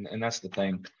 And that's the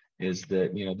thing, is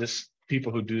that, you know,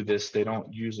 people who do this, they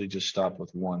don't usually just stop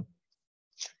with one.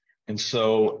 And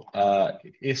so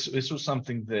this was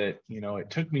something that, it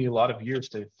took me a lot of years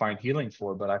to find healing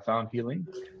for, but I found healing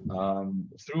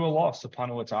through Allah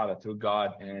subhanahu wa ta'ala, through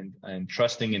God and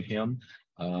trusting in him.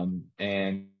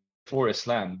 And for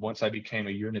Islam, once I became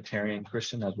a Unitarian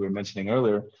Christian, as we were mentioning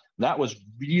earlier, that was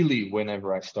really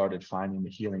whenever I started finding the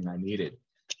healing I needed.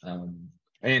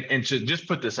 And to just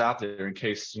put this out there in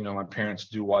case, my parents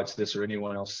do watch this or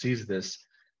anyone else sees this,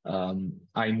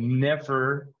 I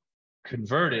never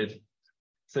converted.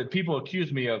 So people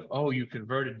accuse me of, oh, you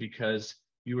converted because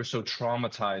you were so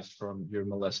traumatized from your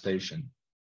molestation.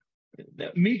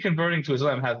 Me converting to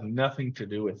Islam has nothing to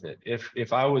do with it.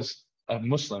 If I was a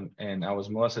Muslim and I was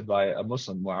molested by a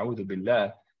Muslim, wa'udhu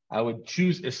billah, I would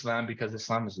choose Islam because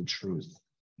Islam is the truth,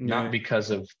 not because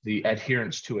of the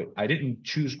adherence to it. I didn't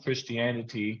choose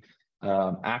Christianity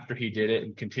after he did it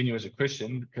and continue as a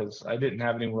Christian because I didn't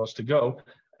have anywhere else to go.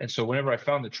 And so whenever I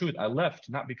found the truth, I left,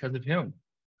 not because of him,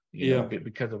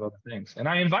 because of other things. And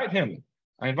I invite him.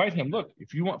 Look,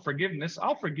 if you want forgiveness,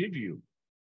 I'll forgive you.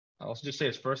 I'll just say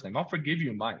his first name. I'll forgive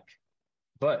you, Mike.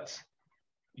 But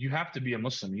you have to be a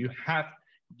Muslim. You have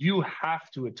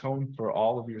to atone for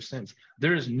all of your sins.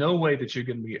 There is no way that you're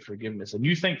going to get forgiveness. And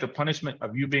you think the punishment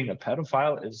of you being a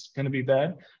pedophile is going to be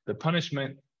bad? The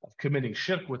punishment of committing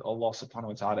shirk with Allah subhanahu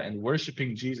wa ta'ala and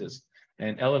worshiping Jesus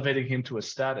and elevating him to a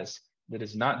status that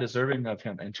is not deserving of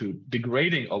him, and to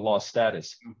degrading Allah's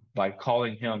status by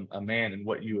calling him a man and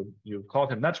what you have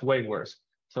called him, that's way worse.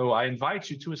 So I invite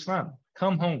you to Islam.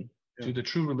 Come home to the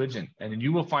true religion, and then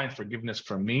you will find forgiveness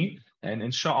from me, and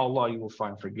inshallah you will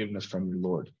find forgiveness from your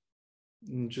Lord.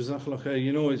 Jazakallah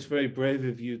khair. It's very brave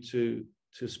of you to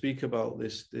speak about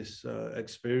this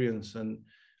experience and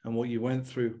what you went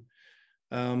through.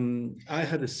 I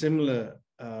had a similar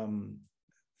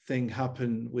thing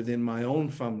happen within my own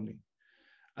family.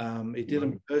 It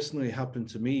didn't personally happen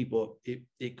to me, but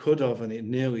it could have, and it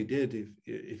nearly did.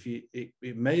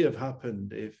 It may have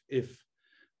happened if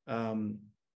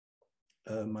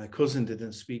my cousin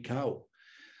didn't speak out.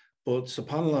 But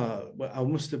subhanAllah, I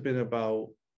must have been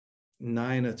about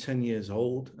 9 or 10 years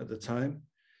old at the time,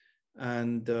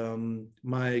 and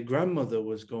my grandmother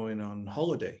was going on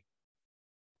holiday,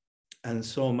 and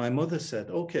so my mother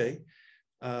said, "Okay,"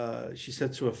 she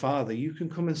said to her father, "You can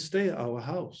come and stay at our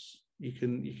house. You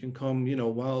can come,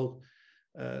 while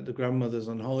the grandmother's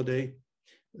on holiday,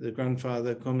 the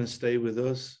grandfather come and stay with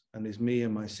us." And it's me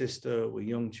and my sister, we're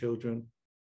young children.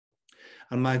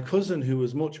 And my cousin, who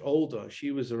was much older,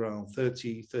 she was around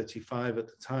 30, 35 at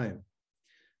the time,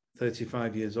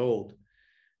 35 years old.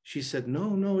 She said,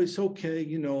 no, it's okay.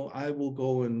 I will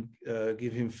go and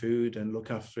give him food and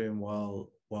look after him while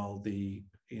the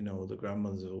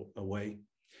grandmother's away.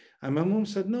 And my mom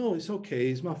said, no, it's okay.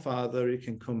 He's my father. He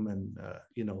can come and,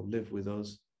 live with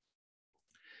us.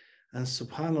 And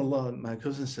subhanAllah, my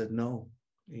cousin said, no,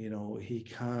 he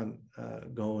can't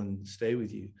go and stay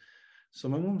with you. So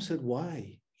my mom said,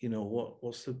 why?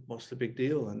 What's the big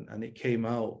deal? And it came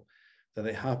out that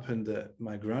it happened that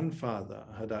my grandfather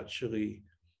had actually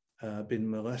been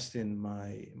molesting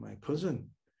my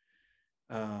cousin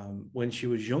when she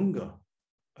was younger,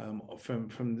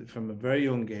 from a very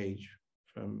young age,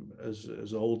 from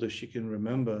as old as she can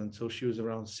remember, until she was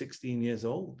around 16 years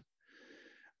old.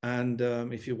 And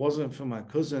if it wasn't for my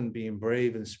cousin being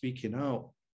brave and speaking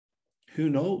out, who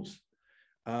knows?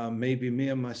 Maybe me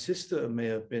and my sister may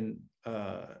have been,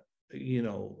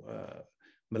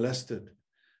 molested.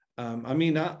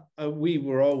 We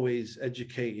were always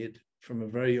educated from a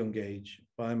very young age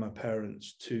by my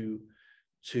parents to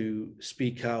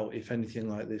speak out if anything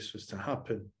like this was to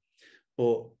happen.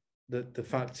 But the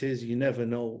fact is, you never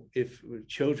know. If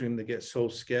children, they get so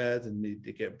scared and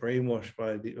they get brainwashed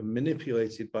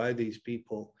manipulated by these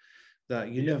people, that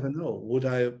you never know.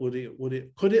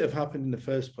 Could it have happened in the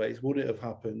first place? Would it have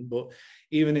happened? But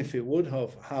even if it would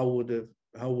have, how would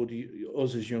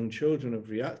us as young children have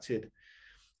reacted?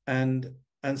 And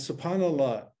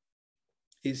subhanAllah,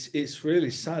 it's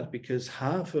really sad, because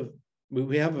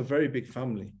we have a very big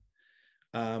family.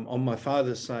 On my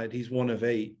father's side, he's one of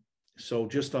 8. So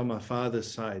just on my father's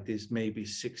side, there's maybe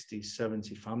 60,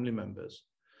 70 family members,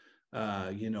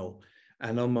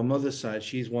 and on my mother's side,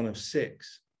 she's one of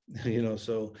 6.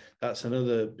 So that's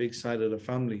another big side of the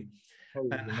family.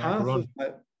 And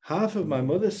half of my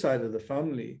mother's side of the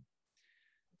family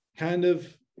kind of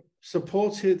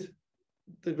supported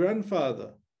the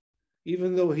grandfather,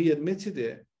 even though he admitted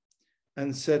it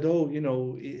and said,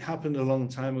 it happened a long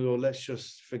time ago, let's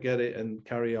just forget it and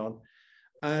carry on.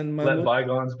 And let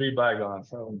bygones be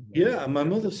bygones. Yeah, and my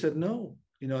mother said no.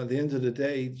 At the end of the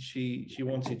day, she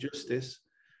wanted justice,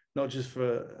 not just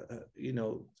for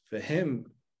for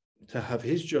him, to have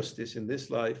his justice in this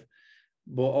life,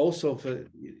 but also for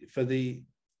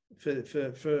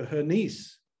her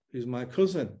niece, who's my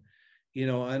cousin, you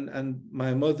know, and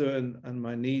my mother and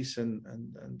my niece and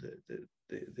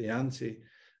the auntie,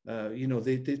 you know,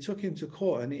 they took him to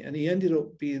court, and he ended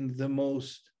up being the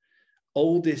most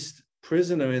oldest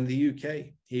prisoner in the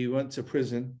UK. He went to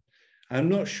prison. I'm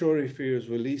not sure if he was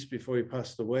released before he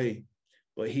passed away,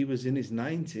 but he was in his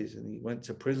 90s and he went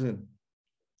to prison.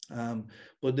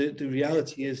 But the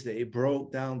reality is that it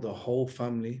broke down the whole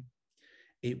family.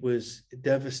 It was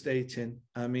devastating.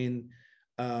 I mean,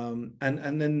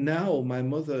 and then now my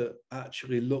mother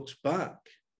actually looks back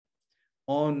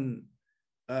on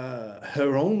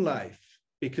her own life,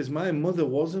 because my mother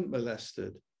wasn't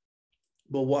molested.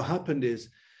 But what happened is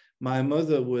my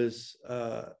mother was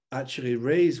actually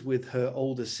raised with her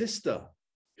older sister,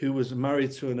 who was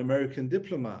married to an American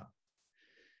diplomat.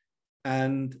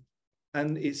 And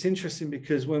it's interesting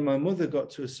because when my mother got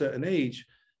to a certain age,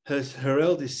 her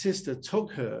eldest sister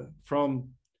took her from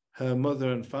her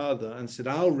mother and father and said,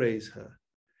 I'll raise her.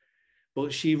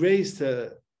 But she raised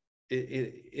her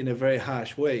in a very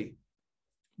harsh way.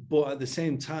 But at the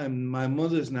same time, my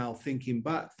mother's now thinking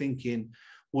back, thinking,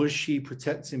 was she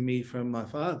protecting me from my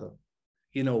father?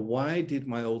 You know, why did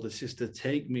my older sister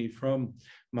take me from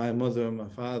my mother and my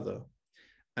father?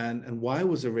 And why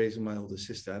was I raising my older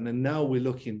sister? And then now we're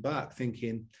looking back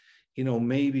thinking, you know,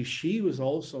 maybe she was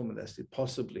also molested,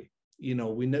 possibly. You know,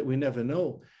 we never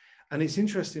know. And it's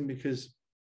interesting because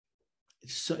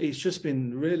it's just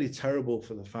been really terrible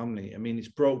for the family. I mean, it's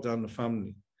broke down the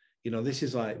family. You know, this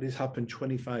happened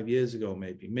 25 years ago,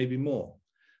 maybe more,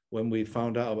 when we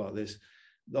found out about this.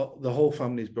 The whole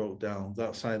family's broke down,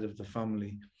 that side of the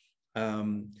family.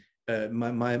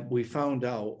 We found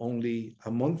out only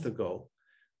a month ago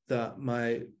that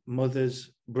my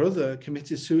mother's brother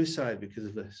committed suicide because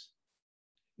of this.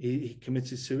 He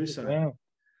committed suicide.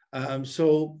 Wow.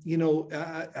 So, you know,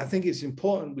 I think it's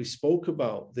important we spoke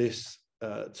about this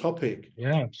topic.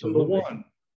 Yeah, absolutely. Number one,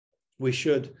 we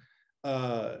should,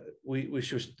 of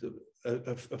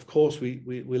course,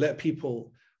 we let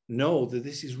people know that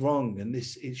this is wrong and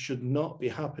it should not be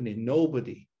happening.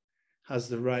 Nobody has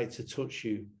the right to touch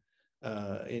you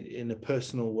in a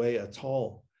personal way at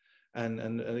all.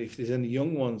 And if there's any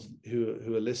young ones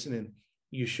who are listening,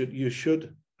 you should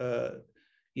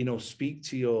you know, speak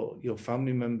to your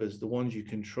family members, the ones you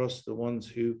can trust, the ones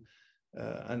who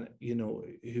and you know,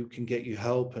 who can get you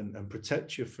help and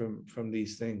protect you from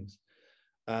these things.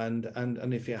 And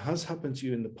if it has happened to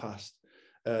you in the past,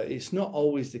 it's not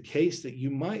always the case that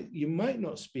you might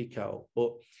not speak out,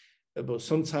 but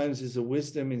sometimes there's a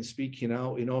wisdom in speaking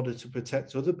out in order to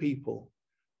protect other people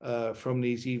from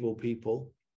these evil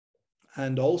people,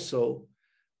 and also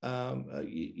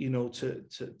you know,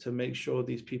 to make sure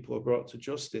these people are brought to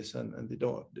justice, and they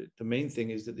don't. The main thing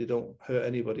is that they don't hurt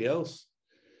anybody else.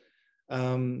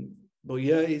 But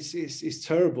yeah, it's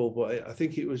terrible. But I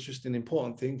think it was just an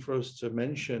important thing for us to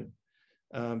mention,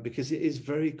 because it is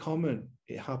very common.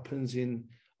 It happens in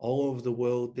all over the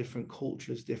world, different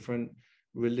cultures, different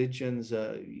religions,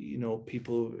 you know,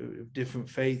 people of different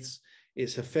faiths.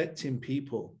 It's affecting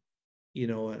people, you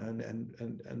know,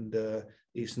 and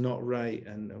it's not right.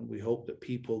 And we hope that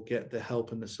people get the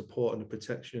help and the support and the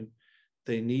protection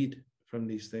they need from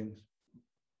these things.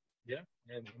 Yeah.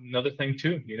 And another thing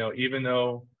too, you know, even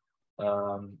though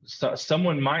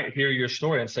someone might hear your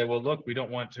story and say, well, look, we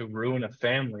don't want to ruin a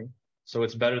family, so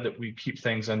it's better that we keep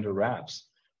things under wraps.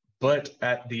 But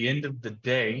at the end of the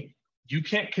day, you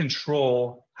can't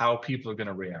control how people are going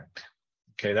to react.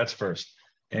 Okay, that's first.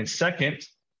 And second,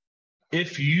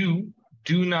 if you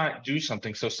do not do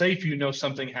something, so say if you know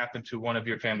something happened to one of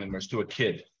your family members, to a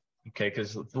kid, okay,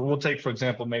 because we'll take, for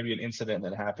example, maybe an incident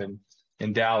that happened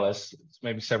in Dallas,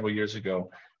 maybe several years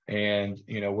ago, and,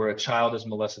 you know, where a child is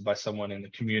molested by someone in the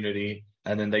community,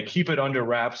 and then they keep it under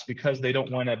wraps because they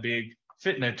don't want a big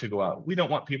fitna to go out. We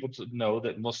don't want people to know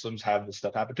that Muslims have this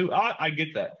stuff happen too. I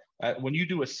get that. When you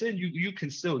do a sin, you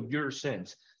conceal your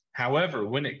sins. However,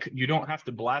 you don't have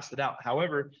to blast it out.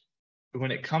 However,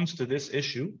 when it comes to this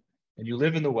issue, and you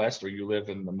live in the West or you live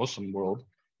in the Muslim world,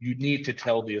 you need to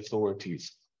tell the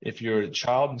authorities. If you're a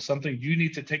child in something, you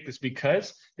need to take this,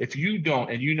 because if you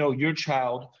don't, and you know your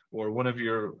child or one of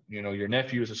your, you know, your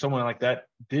nephews or someone like that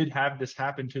did have this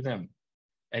happen to them,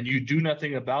 and you do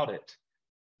nothing about it,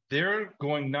 they're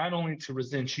going not only to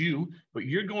resent you, but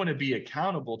you're going to be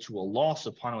accountable to Allah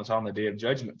subhanahu wa ta'ala on the day of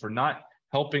judgment for not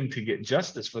helping to get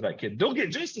justice for that kid. They'll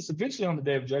get justice eventually on the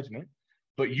day of judgment,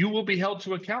 but you will be held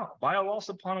to account by Allah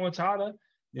subhanahu wa ta'ala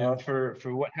for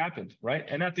what happened, right?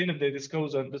 And at the end of the day, this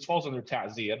falls under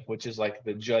ta'ziyah, which is like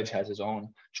the judge has his own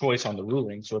choice on the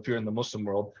ruling. So if you're in the Muslim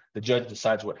world, the judge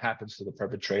decides what happens to the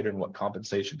perpetrator and what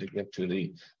compensation to give to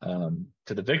the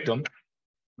victim.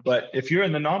 But if you're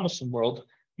in the non-Muslim world,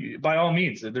 by all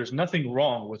means, there's nothing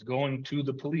wrong with going to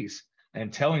the police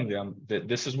and telling them that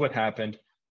this is what happened,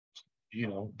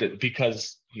 that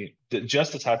because that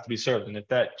justice has to be served. And if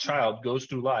that child goes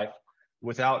through life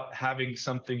without having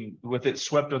something with it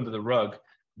swept under the rug,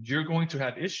 you're going to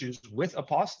have issues with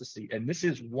apostasy. And this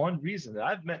is one reason that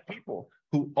I've met people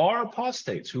who are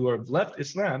apostates, who have left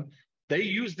Islam. They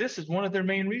use this as one of their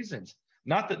main reasons.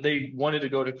 Not that they wanted to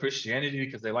go to Christianity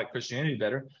because they like Christianity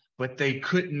better, but they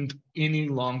couldn't any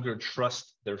longer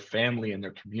trust their family and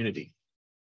their community.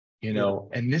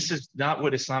 And this is not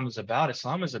what Islam is about.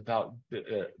 Islam is about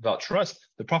trust.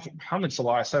 The Prophet Muhammad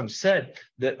ﷺ said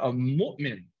that a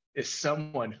mu'min is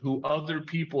someone who other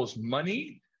people's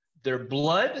money, their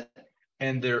blood,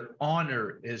 and their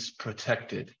honor is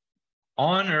protected.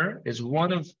 Honor is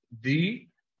one of the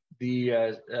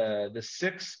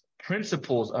 6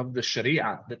 principles of the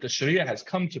Sharia that the Sharia has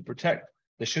come to protect.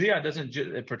 The Sharia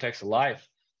it protects life,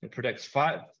 it protects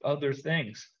 5 other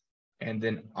things, and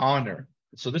then honor.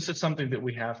 So this is something that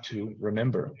we have to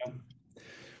remember.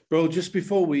 Bro, just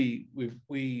before we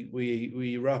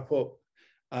wrap up,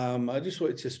 I just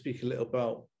wanted to speak a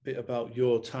little bit about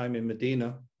your time in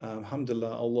Medina.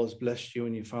 Alhamdulillah, Allah's blessed you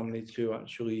and your family to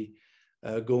actually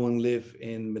go and live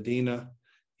in Medina.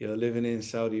 You're living in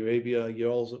Saudi Arabia.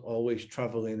 You're also always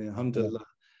traveling, alhamdulillah,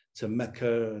 to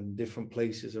Mecca and different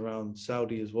places around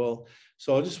Saudi as well.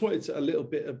 So I just wanted a little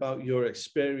bit about your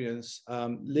experience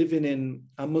living in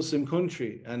a Muslim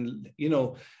country. And,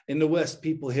 in the West,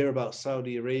 people hear about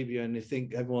Saudi Arabia and they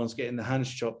think everyone's getting their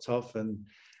hands chopped off and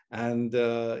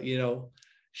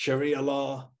Sharia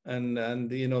law and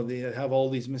they have all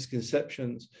these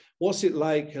misconceptions. What's it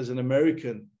like as an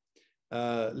American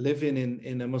living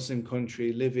in a Muslim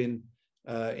country, living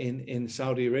in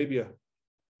Saudi Arabia?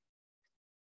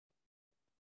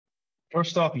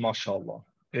 First off, mashallah,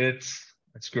 it's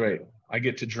great. I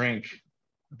get to drink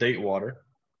date water,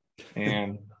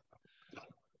 and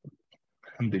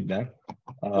alhamdulillah.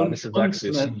 This is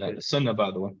actually a sunnah,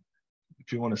 by the way.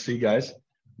 If you want to see, guys,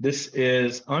 this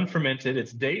is unfermented.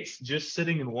 It's dates just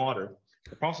sitting in water.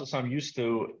 The Prophet ﷺ used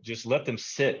to just let them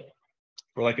sit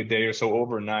for like a day or so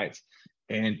overnight,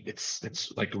 and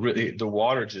it's like really the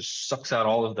water just sucks out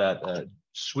all of that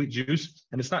sweet juice,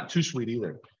 and it's not too sweet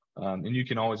either. And you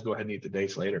can always go ahead and eat the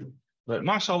dates later. But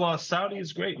mashallah, Saudi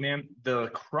is great, man. The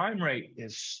crime rate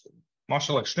is,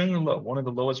 mashallah, extremely low. One of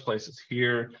the lowest places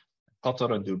here.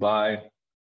 Qatar and Dubai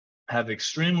have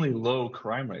extremely low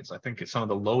crime rates. I think it's some of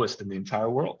the lowest in the entire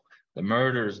world. The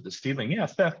murders, the stealing,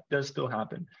 theft does still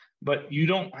happen. But you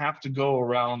don't have to go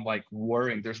around like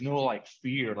worrying. There's no like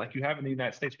fear like you have in the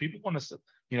United States. People want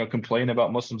to, complain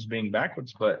about Muslims being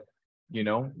backwards, but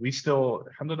we still,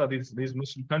 alhamdulillah, these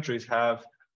Muslim countries have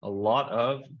a lot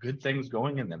of good things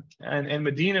going in them. And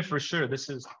Medina, for sure, there's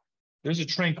a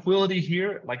tranquility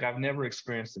here like I've never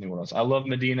experienced anywhere else. I love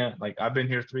Medina. Like I've been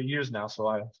here 3 years now, so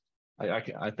I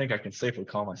think I can safely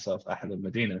call myself Ahad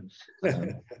al-Medina.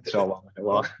 Inshallah,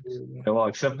 I'll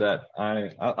accept that.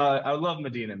 I love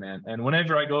Medina, man. And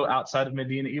whenever I go outside of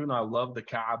Medina, even though I love the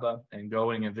Kaaba and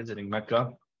going and visiting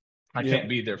Mecca, I can't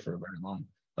be there for very long.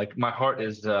 Like my heart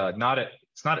is not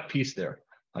at peace there.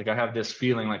 Like I have this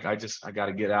feeling like I got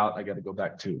to get out. I got to go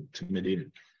back to Medina.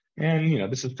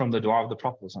 And, this is from the dua of the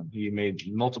Prophet. He made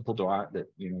multiple dua that,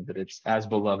 that it's as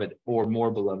beloved or more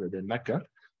beloved than Mecca.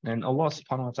 And Allah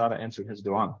subhanahu wa ta'ala answered his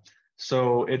dua.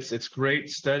 So it's great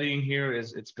studying here.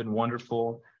 It's been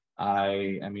wonderful.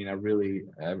 I've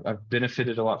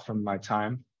benefited a lot from my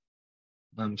time.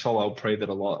 Inshallah, I'll pray that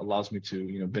Allah allows me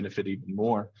to, benefit even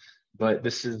more. But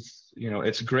this is,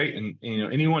 it's great. And,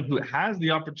 anyone who has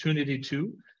the opportunity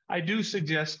to, I do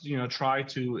suggest, try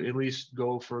to at least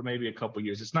go for maybe a couple of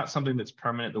years. It's not something that's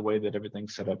permanent the way that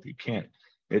everything's set up. You can't.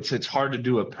 It's hard to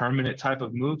do a permanent type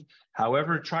of move.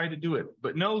 However, try to do it.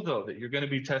 But know, though, that you're going to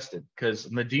be tested because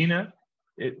Medina,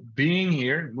 moving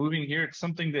here, it's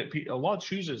something that Allah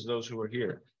chooses those who are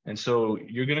here. And so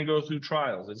you're going to go through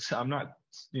trials.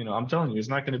 I'm telling you, it's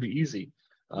not going to be easy.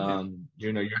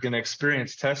 You're going to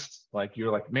experience tests. Like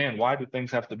you're like, man, why do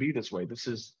things have to be this way? This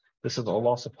is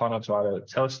Allah subhanahu wa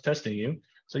ta'ala testing you.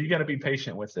 So you got to be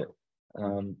patient with it.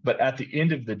 But at the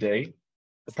end of the day,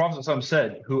 the Prophet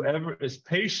said, whoever is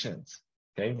patient,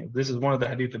 okay, this is one of the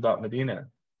hadith about Medina,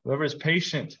 whoever is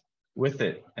patient with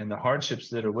it and the hardships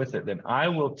that are with it, then I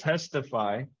will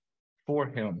testify for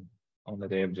him on the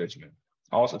day of judgment.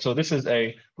 Also,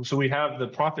 so we have the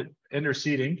Prophet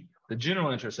interceding the general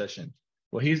intercession.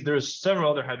 Well, there's several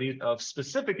other hadith of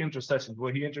specific intercessions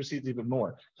where he intercedes even more.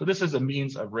 So this is a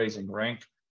means of raising rank,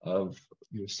 of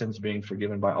your sins being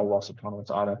forgiven by Allah subhanahu wa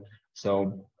ta'ala. So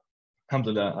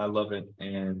alhamdulillah, I love it.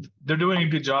 And they're doing a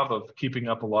good job of keeping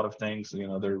up a lot of things. You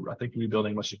know, they're, I think,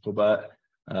 rebuilding Masjid Quba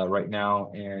right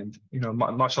now. And, you know,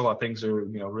 mashallah, things are,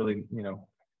 you know, really,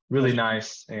 really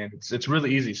nice. And it's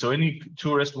really easy. So any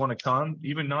tourists want to come,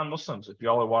 even non-Muslims, if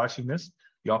y'all are watching this,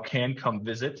 y'all can come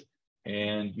visit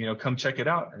and, you know, come check it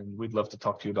out. And we'd love to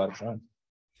talk to you about it, John.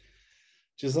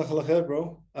 Jazakallah khair, bro.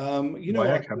 You know,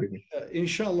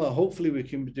 inshallah, hopefully we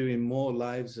can be doing more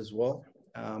lives as well.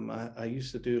 I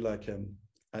used to do like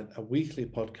a weekly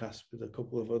podcast with a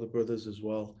couple of other brothers as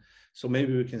well. So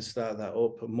maybe we can start that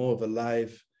up, more of a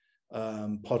live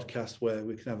podcast where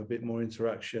we can have a bit more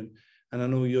interaction. And I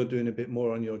know you're doing a bit more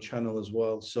on your channel as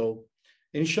well. So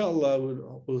inshallah,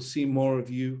 we'll see more of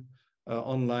you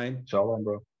online. Inshallah,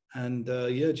 bro. And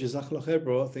yeah, Jazakallah khair,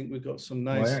 bro. I think we've got some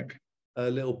nice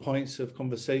little points of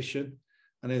conversation.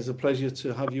 And it's a pleasure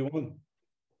to have you on.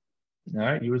 All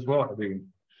right, you as well, Habibi.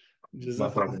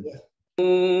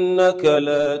 إنك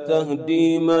لا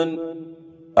تهدي من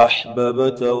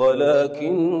أحببت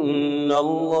ولكن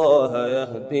الله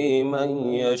يهدي من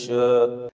يشاء